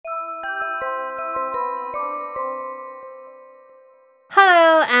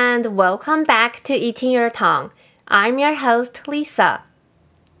and welcome back to Eating Your Tongue. I'm your host, Lisa.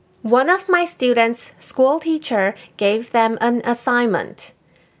 One of my students' school teacher gave them an assignment.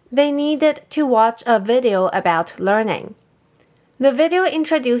 They needed to watch a video about learning. The video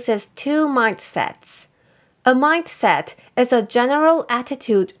introduces two mindsets. A mindset is a general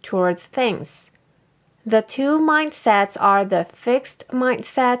attitude towards things. The two mindsets are the fixed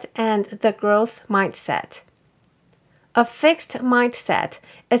mindset and the growth mindset. A fixed mindset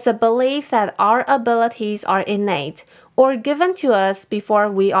is a belief that our abilities are innate or given to us before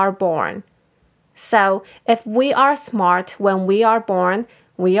we are born. So, if we are smart when we are born,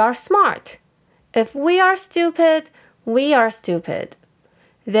 we are smart. If we are stupid, we are stupid.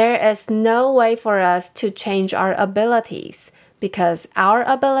 There is no way for us to change our abilities because our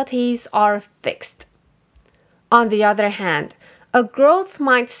abilities are fixed. On the other hand, a growth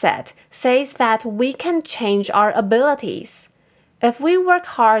mindset says that we can change our abilities. If we work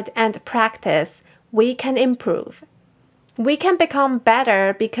hard and practice, we can improve. We can become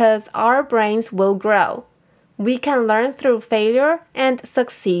better because our brains will grow. We can learn through failure and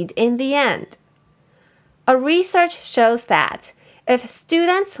succeed in the end. A research shows that if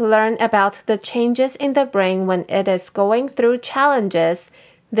students learn about the changes in the brain when it is going through challenges,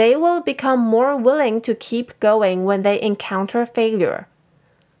 they will become more willing to keep going when they encounter failure.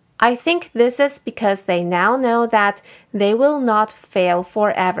 I think this is because they now know that they will not fail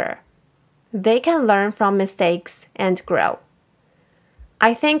forever. They can learn from mistakes and grow.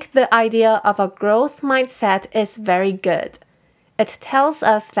 I think the idea of a growth mindset is very good. It tells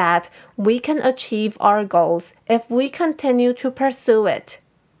us that we can achieve our goals if we continue to pursue it.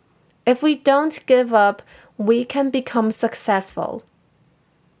 If we don't give up, we can become successful.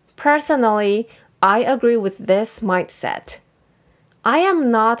 Personally, I agree with this mindset. I am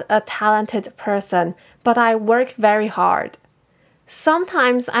not a talented person, but I work very hard.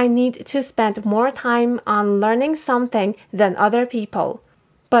 Sometimes I need to spend more time on learning something than other people,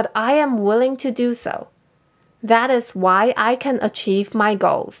 but I am willing to do so. That is why I can achieve my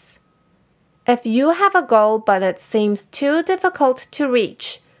goals. If you have a goal but it seems too difficult to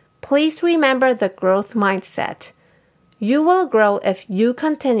reach, please remember the growth mindset. You will grow if you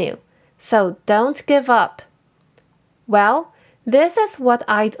continue, so don't give up. Well, this is what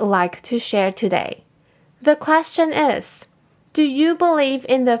I'd like to share today. The question is, do you believe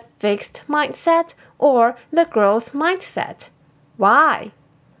in the fixed mindset or the growth mindset? Why?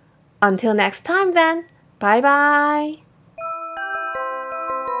 Until next time then, bye-bye.